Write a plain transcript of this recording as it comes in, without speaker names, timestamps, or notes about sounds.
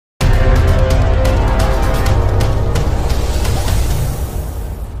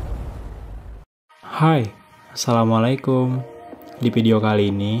Hai, Assalamualaikum. Di video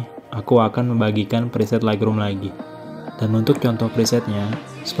kali ini, aku akan membagikan preset Lightroom lagi. Dan untuk contoh presetnya,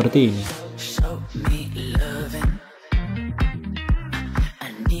 seperti ini.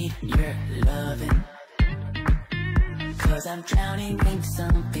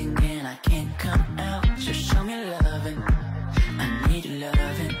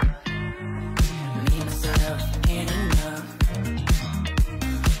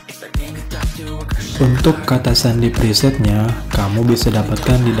 Untuk kata sandi presetnya, kamu bisa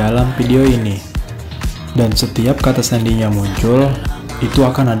dapatkan di dalam video ini. Dan setiap kata sandinya muncul, itu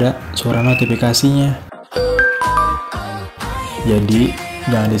akan ada suara notifikasinya. Jadi,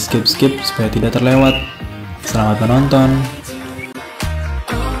 jangan di skip-skip supaya tidak terlewat. Selamat menonton!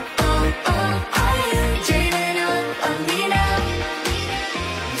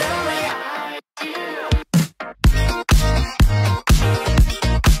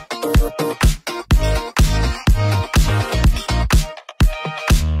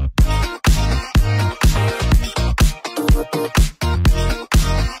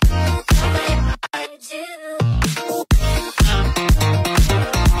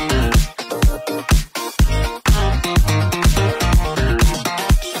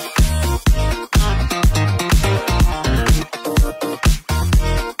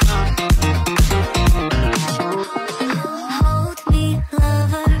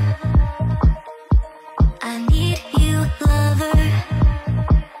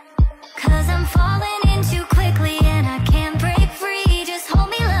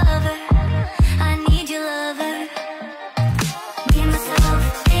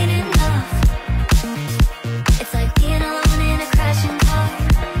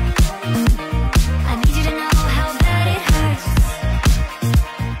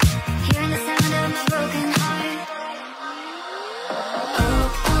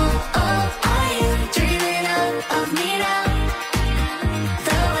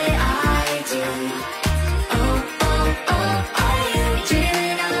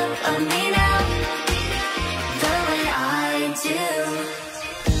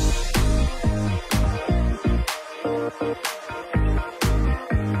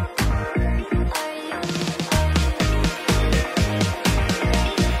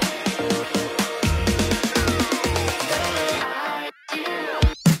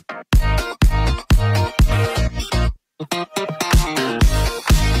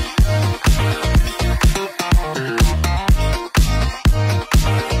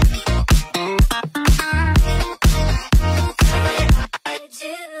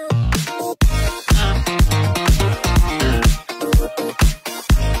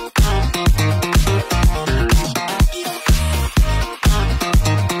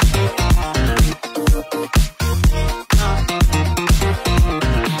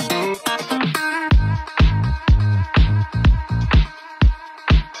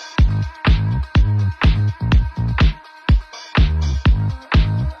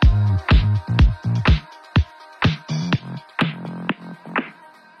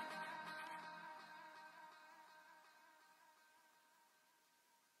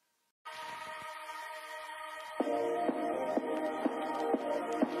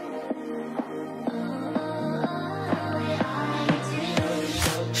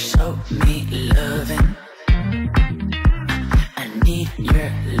 Show me loving. I need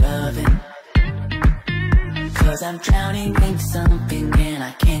your loving. 'Cause I'm drowning in something and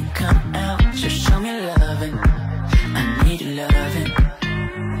I can't come out. So show me loving. I need your loving.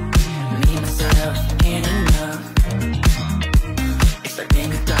 Me, myself, ain't enough. It's like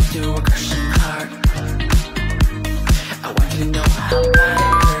being a dog to a crushing heart. I want you to know how bad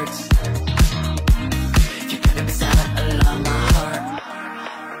it hurts. You got me beside along my heart.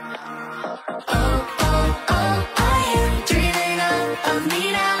 Oh, oh, oh, are you dreaming of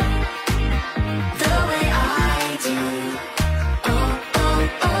me now? The way I do. Oh, oh,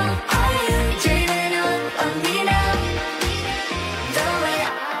 oh, are you dreaming of me now? The way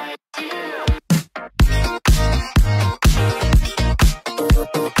I do.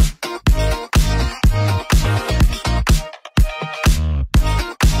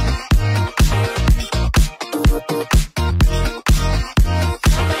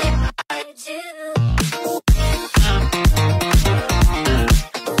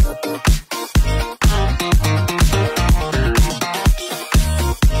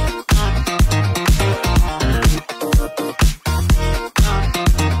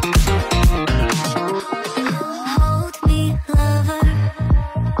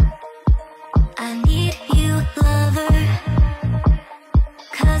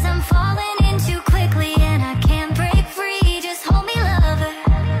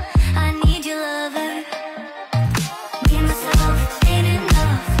 Lover.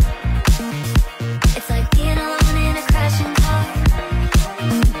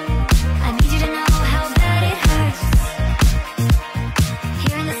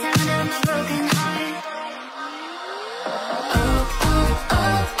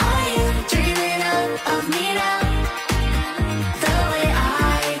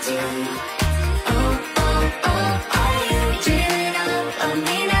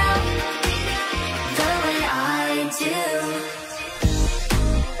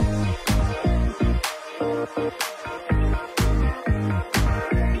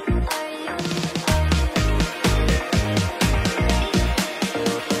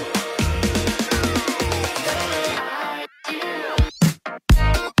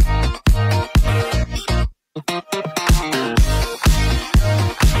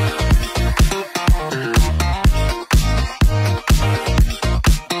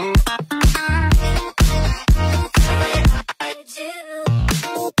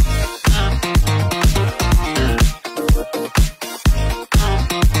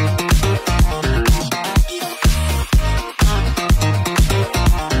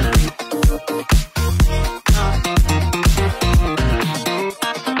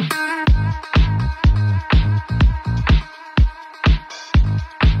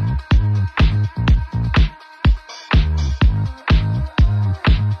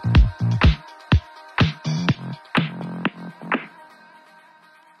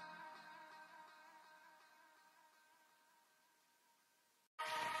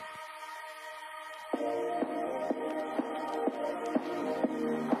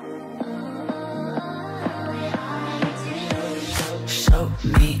 Show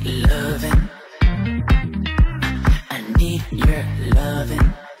me loving. I need your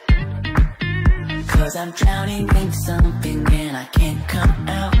loving. 'Cause I'm drowning in something and I can't come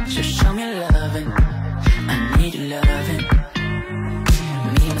out. Just show me loving.